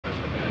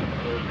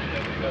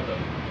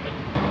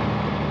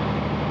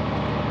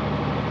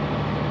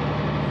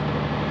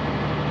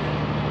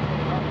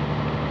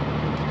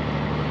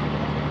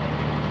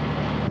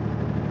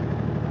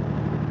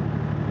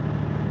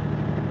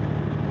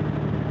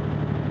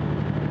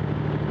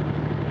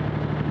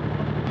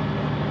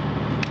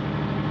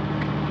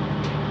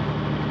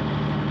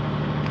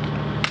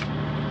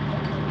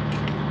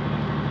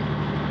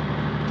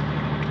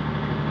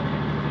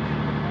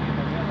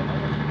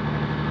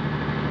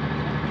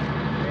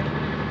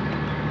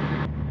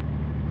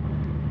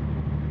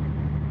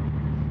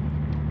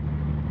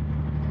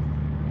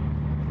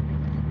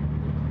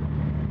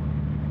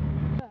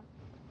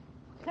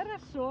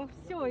Хорошо,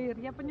 все, Ир,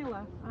 я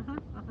поняла. Ага,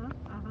 ага,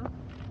 ага.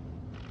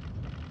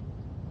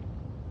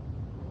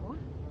 О.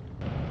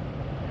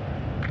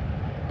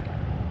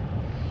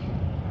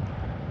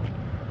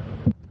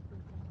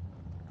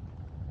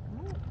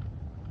 Ну,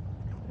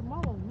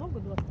 экстремалов много,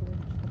 2,5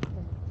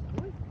 часа.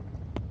 Ой.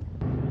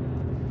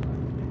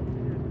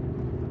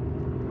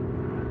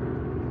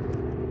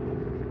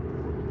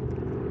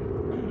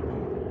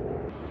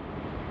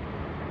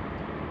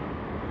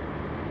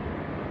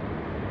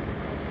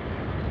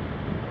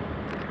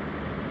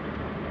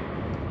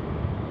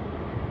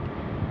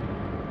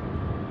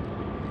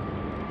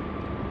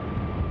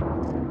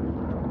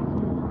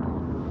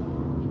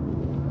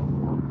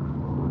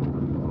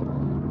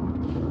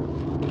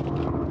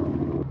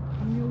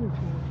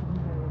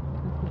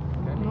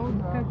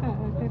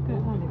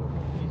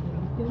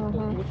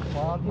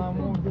 По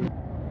одному.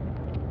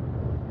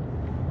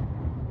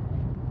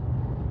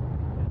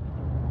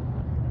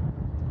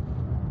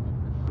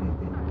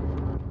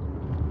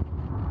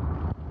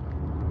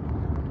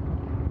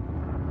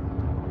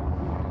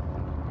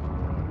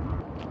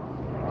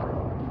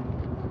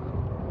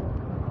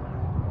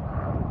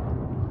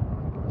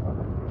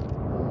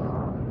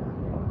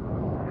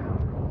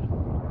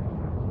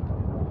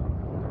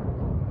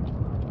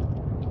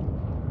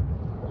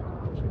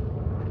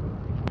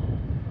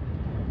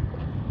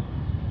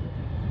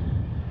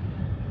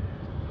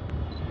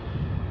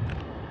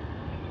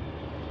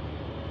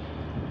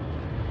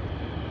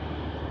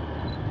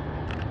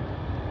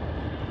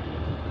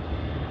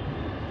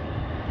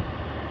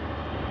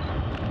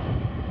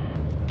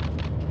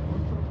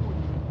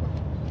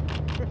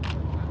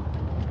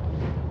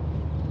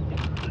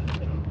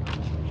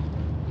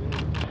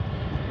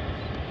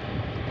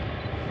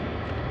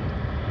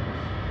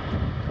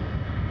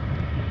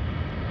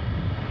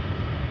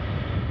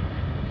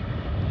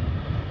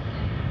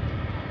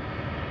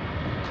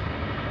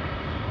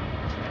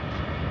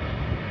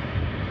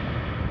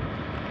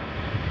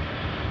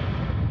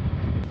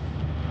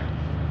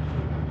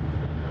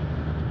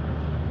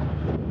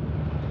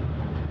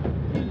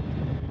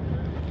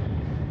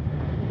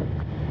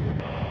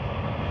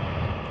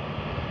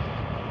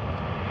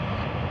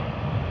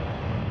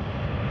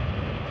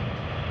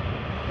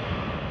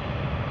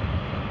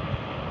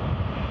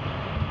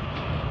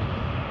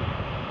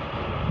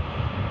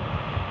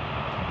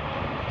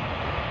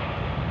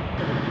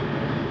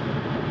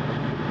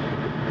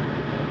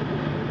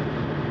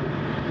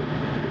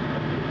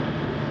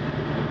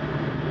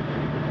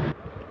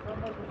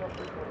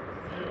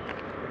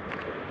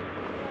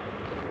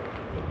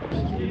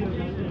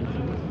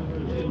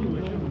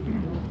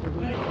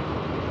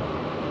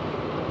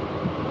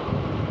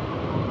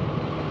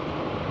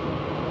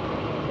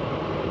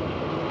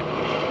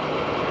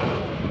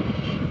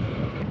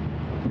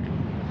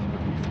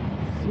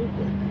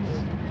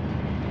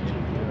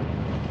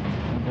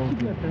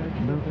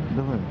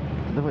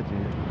 Давайте.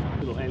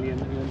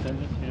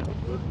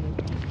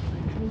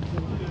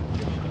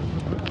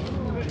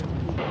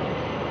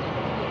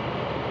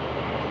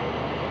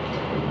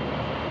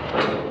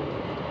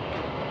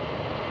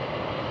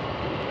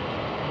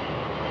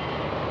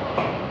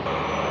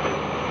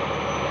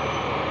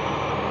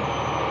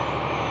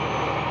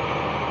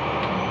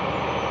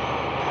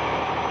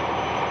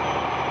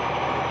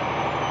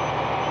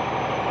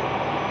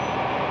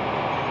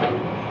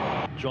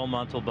 Joel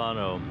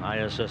Montalbano,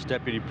 ISS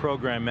Deputy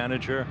Program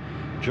Manager.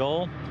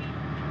 Joel,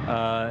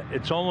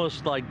 it's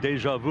almost like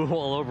deja vu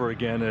all over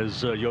again,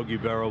 as Yogi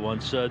Berra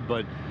once said,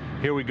 but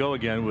here we go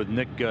again with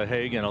Nick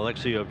Hague and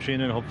Alexei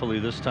Ovchinin, hopefully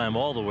this time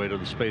all the way to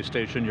the space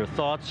station. Your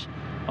thoughts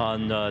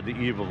on the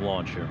eve of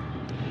launch here?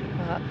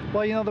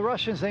 Well, you know, the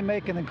Russians, they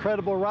make an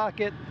incredible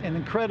rocket, an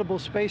incredible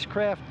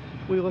spacecraft.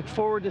 We look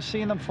forward to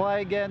seeing them fly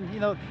again. You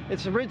know,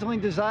 it's originally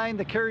designed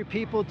to carry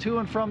people to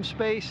and from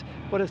space,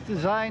 but it's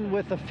designed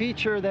with a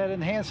feature that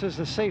enhances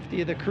the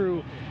safety of the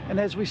crew. And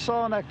as we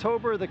saw in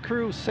October, the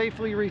crew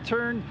safely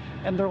returned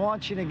and they're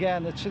launching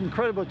again. It's an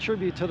incredible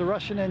tribute to the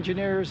Russian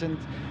engineers, and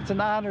it's an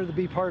honor to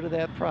be part of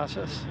that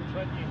process.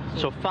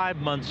 So 5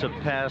 months have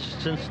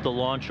passed since the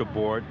launch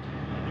aboard.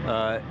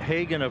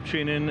 Hague and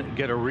Ovchinin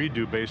get a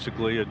redo,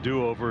 basically, a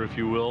do-over, if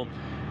you will.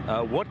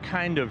 What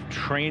kind of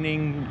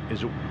training?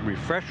 Is it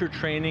refresher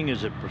training?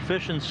 Is it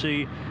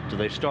proficiency? Do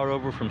they start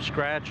over from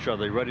scratch? Are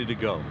they ready to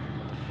go?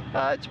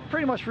 It's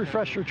pretty much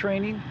refresher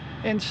training.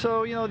 And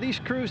so, these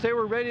crews, they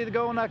were ready to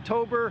go in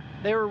October.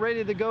 They were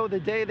ready to go the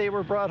day they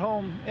were brought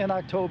home in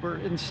October.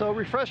 And so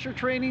refresher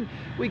training,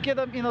 we give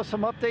them,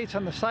 some updates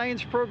on the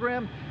science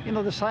program,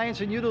 the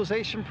science and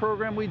utilization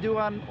program we do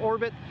on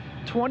orbit.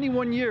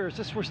 21 years,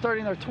 we're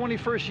starting our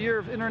 21st year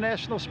of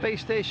International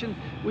Space Station.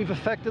 We've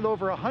affected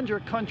over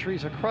 100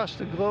 countries across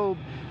the globe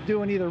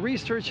doing either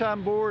research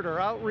on board or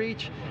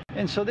outreach.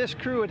 And so this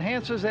crew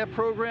enhances that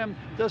program,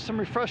 does some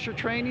refresher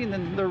training,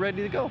 and they're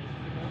ready to go.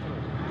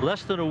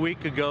 Less than a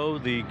week ago,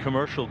 the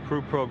Commercial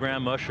Crew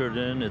Program ushered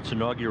in its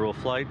inaugural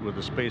flight with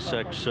the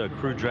SpaceX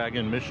Crew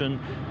Dragon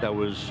mission that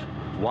was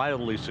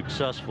wildly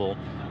successful.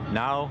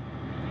 Now,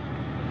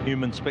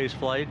 human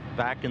spaceflight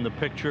back in the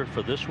picture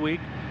for this week.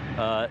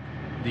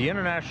 The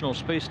International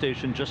Space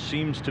Station just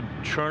seems to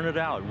churn it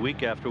out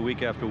week after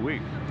week after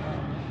week.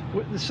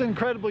 This is an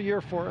incredible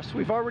year for us.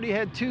 We've already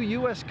had 2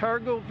 U.S.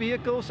 cargo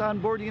vehicles on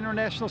board the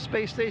International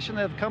Space Station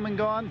that have come and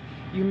gone.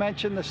 You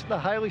mentioned the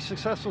highly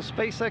successful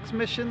SpaceX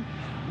mission.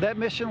 That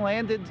mission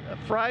landed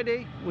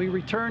Friday. We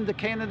returned to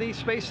Kennedy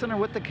Space Center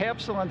with the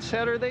capsule on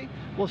Saturday.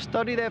 We'll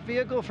study that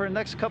vehicle for the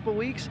next couple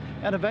weeks,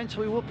 and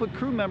eventually we'll put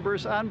crew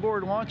members on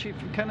board launching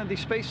from Kennedy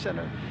Space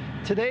Center.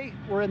 Today,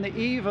 we're in the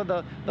eve of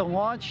the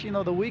launch,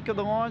 the week of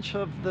the launch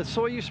of the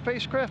Soyuz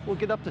spacecraft. We'll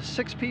get up to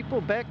 6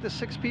 people, back to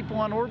 6 people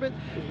on orbit,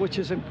 which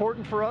is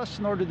important for us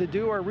in order to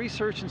do our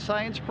research and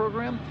science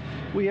program.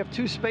 We have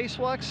 2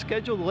 spacewalks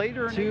scheduled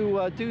later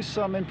to do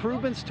some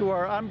improvements to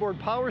our onboard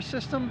power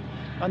system.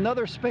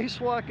 Another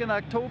spacewalk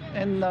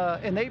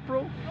in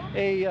April,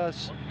 a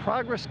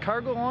Progress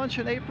cargo launch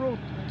in April,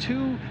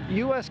 2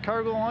 U.S.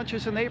 cargo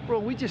launches in April.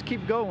 We just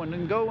keep going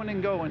and going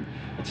and going.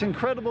 It's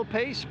incredible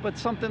pace, but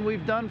something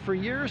we've done for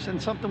years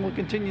and something we'll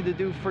continue to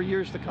do for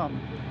years to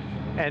come.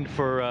 And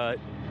for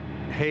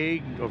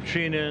Haig,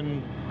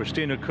 Ovchinin,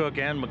 Christina Cook,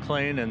 and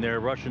McLean and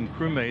their Russian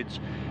crewmates,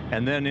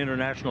 and then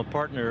international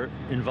partner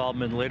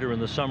involvement later in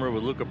the summer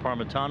with Luca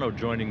Parmitano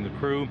joining the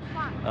crew.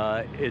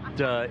 It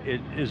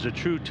is a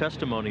true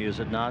testimony, is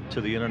it not,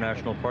 to the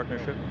international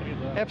partnership?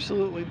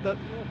 Absolutely. The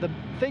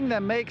thing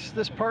that makes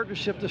this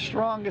partnership the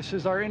strongest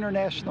is our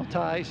international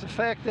ties. The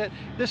fact that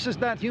this is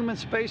not human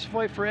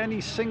spaceflight for any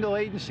single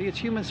agency, it's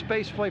human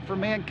spaceflight for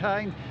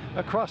mankind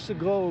across the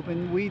globe.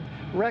 And we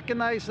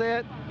recognize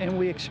that and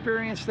we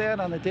experience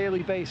that on a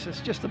daily basis.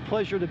 Just a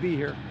pleasure to be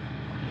here.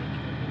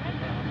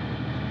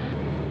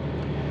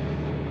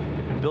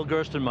 Bill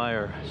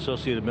Gerstenmaier,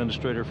 Associate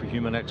Administrator for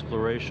Human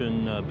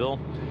Exploration. Bill,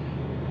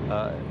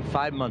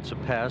 5 months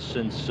have passed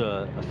since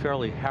a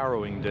fairly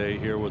harrowing day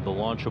here with the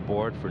launch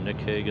aboard for Nick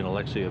Hague and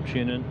Alexei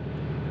Ovchinin.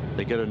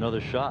 They get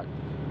another shot,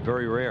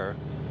 very rare,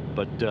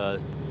 but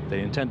they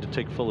intend to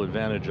take full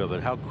advantage of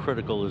it. How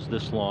critical is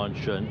this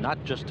launch,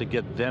 not just to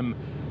get them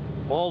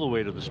all the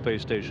way to the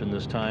space station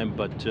this time,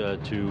 but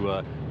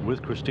to,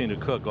 with Christina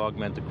Cook,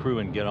 augment the crew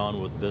and get on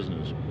with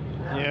business?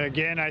 Yeah,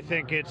 again, I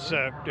think it's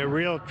a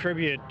real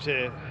tribute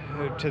to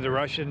the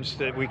Russians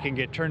that we can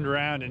get turned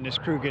around and this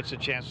crew gets a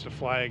chance to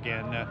fly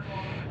again.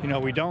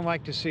 We don't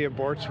like to see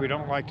aborts. We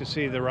don't like to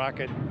see the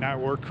rocket not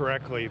work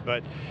correctly,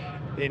 but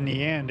in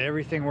the end,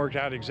 everything worked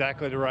out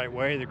exactly the right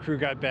way. The crew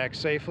got back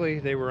safely.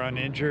 They were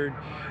uninjured.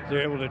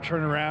 They're able to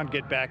turn around,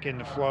 get back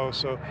into flow.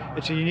 So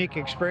it's a unique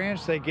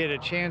experience. They get a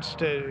chance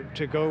to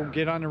go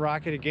get on the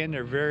rocket again.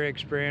 They're very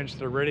experienced.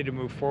 They're ready to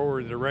move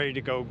forward. They're ready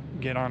to go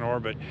get on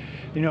orbit.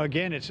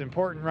 Again, it's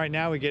important right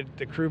now we get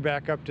the crew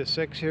back up to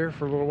 6 here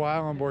for a little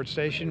while on board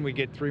station. We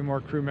get 3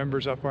 more crew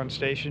members up on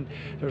station.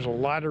 There's a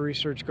lot of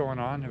research going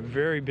on. A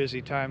very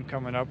busy time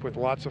coming up with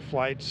lots of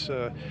flights.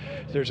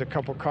 There's a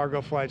couple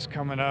cargo flights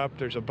coming up.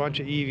 There's a bunch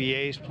of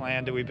EVAs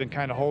planned that we've been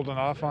kind of holding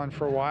off on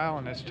for a while,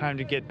 and it's time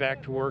to get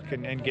back to work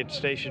and get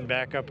stationed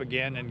back up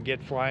again and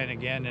get flying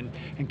again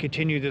and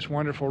continue this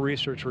wonderful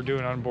research we're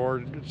doing on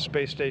board the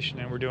space station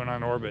and we're doing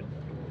on orbit.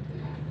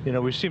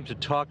 We seem to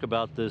talk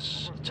about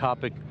this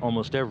topic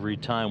almost every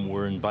time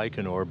we're in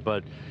Baikonur,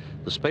 but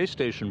the space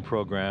station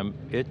program,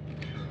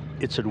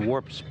 it's at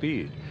warp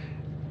speed.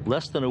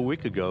 Less than a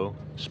week ago,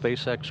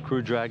 SpaceX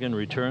Crew Dragon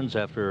returns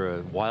after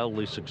a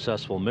wildly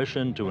successful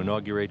mission to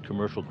inaugurate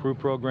Commercial Crew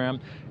Program,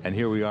 and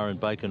here we are in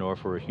Baikonur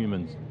for a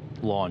human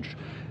launch.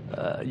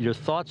 Your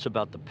thoughts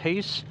about the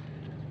pace,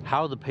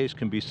 how the pace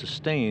can be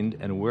sustained,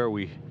 and where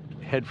we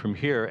head from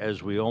here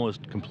as we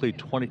almost complete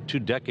 22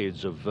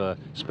 decades of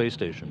space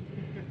station?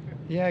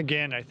 Yeah,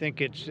 again, I think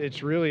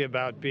it's really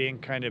about being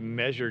kind of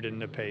measured in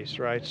the pace,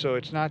 right? So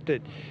it's not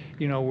that,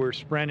 we're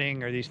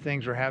sprinting or these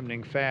things are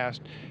happening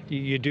fast.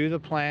 You do the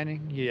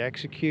planning, you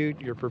execute,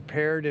 you're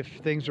prepared if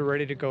things are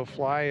ready to go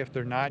fly. If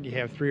they're not, you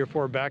have 3 or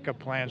 4 backup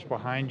plans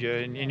behind you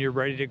and you're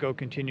ready to go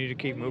continue to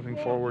keep moving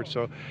forward.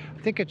 So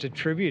I think it's a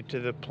tribute to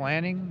the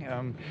planning.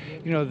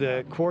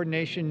 The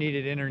coordination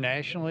needed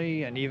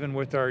internationally and even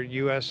with our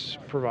U.S.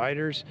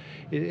 providers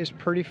is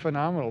pretty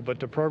phenomenal, but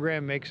the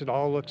program makes it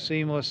all look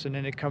seamless and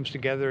then it comes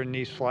together in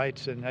these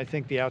flights, and I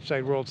think the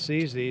outside world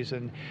sees these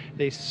and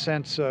they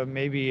sense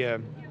maybe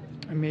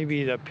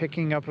maybe the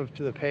picking up of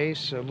to the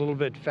pace, a little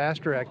bit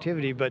faster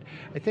activity, but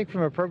I think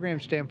from a program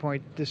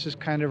standpoint, this is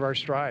kind of our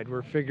stride.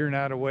 We're figuring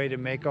out a way to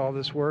make all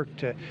this work,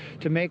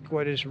 to make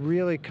what is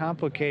really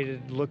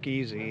complicated look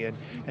easy,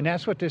 and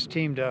that's what this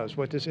team does,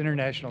 what this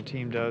international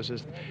team does,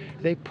 is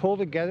they pull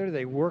together,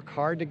 they work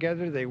hard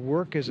together, they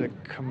work as a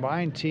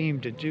combined team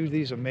to do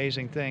these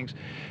amazing things.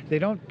 They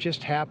don't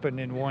just happen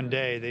in one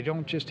day, they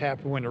don't just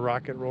happen when the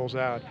rocket rolls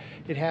out.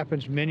 It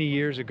happens many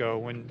years ago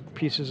when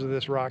pieces of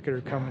this rocket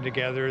are coming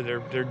together,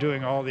 they're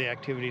doing all the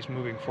activities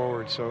moving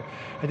forward. So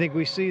I think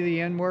we see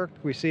the end work,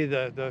 we see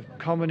the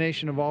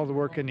culmination of all the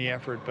work and the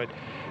effort, but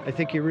I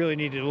think you really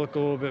need to look a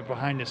little bit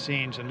behind the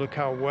scenes and look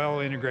how well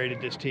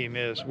integrated this team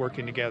is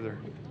working together.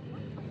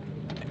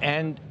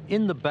 And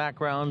in the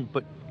background,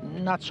 but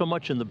not so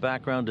much in the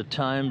background at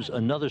times,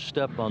 another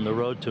step on the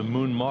road to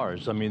Moon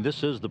Mars. I mean,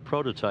 this is the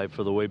prototype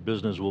for the way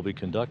business will be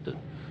conducted.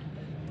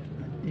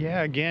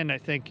 Yeah, again, I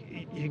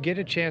think you get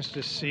a chance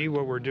to see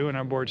what we're doing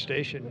on board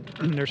station.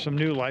 There's some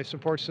new life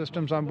support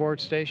systems on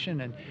board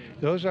station, and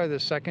those are the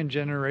second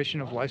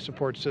generation of life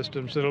support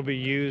systems that'll be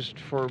used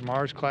for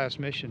Mars-class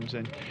missions.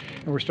 And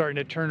we're starting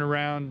to turn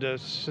around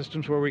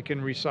systems where we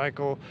can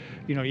recycle,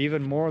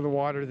 even more of the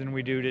water than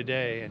we do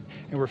today.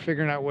 And we're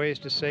figuring out ways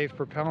to save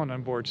propellant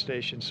on board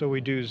station. So we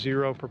do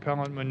zero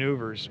propellant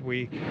maneuvers.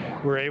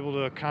 We're able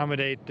to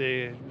accommodate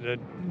the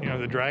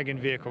Dragon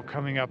vehicle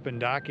coming up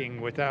and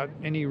docking without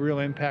any real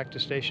impact to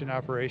station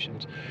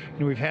operations.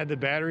 We've had the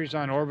batteries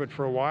on orbit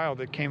for a while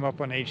that came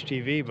up on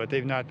HTV, but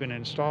they've not been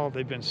installed.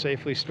 They've been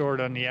safely stored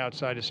on the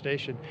outside of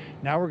station.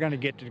 Now we're going to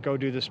get to go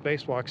do the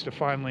spacewalks to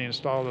finally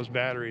install those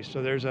batteries.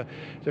 So there's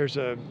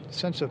a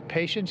sense of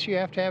patience you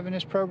have to have in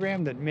this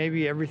program, that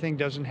maybe everything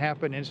doesn't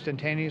happen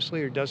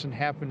instantaneously or doesn't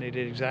happen at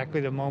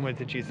exactly the moment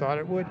that you thought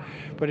it would.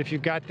 But if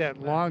you've got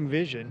that long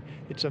vision,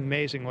 it's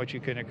amazing what you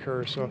can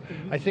occur. So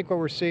I think what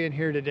we're seeing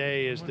here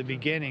today is the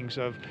beginnings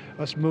of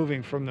us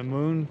moving from the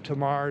moon to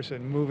Mars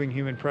and moving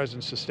human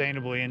presence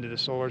sustainably into the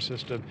solar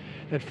system.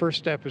 That first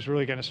step is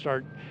really going to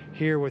start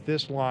here with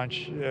this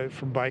launch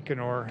from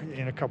Baikonur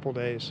in a couple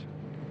days.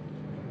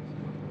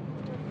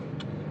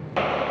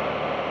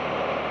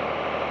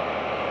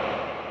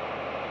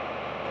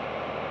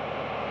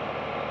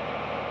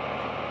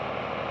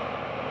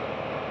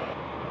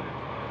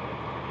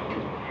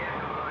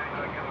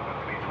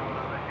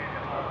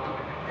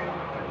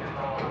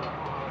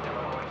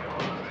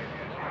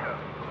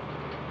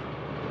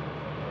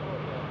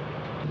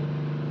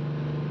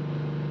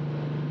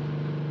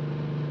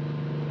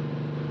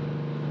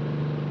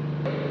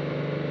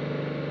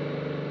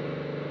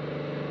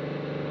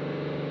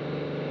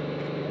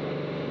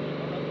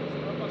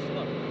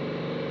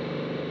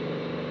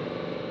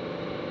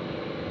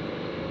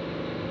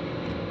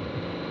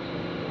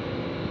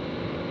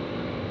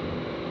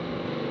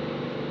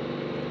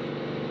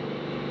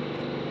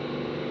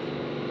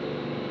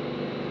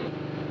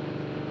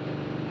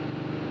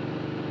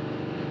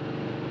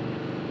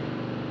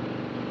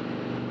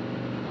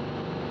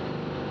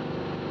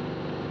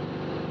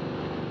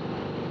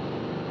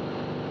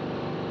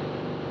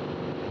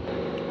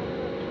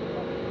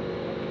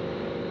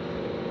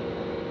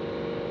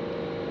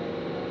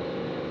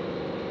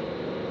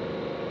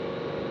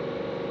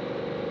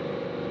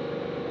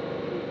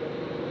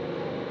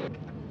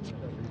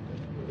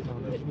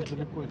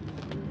 Далеко.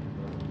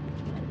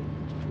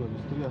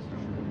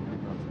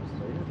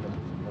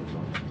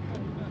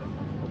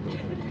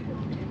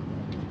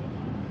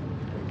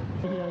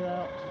 Video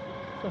out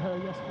for her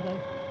yesterday.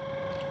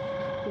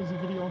 There's a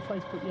video on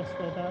Facebook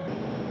yesterday about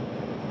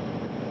her.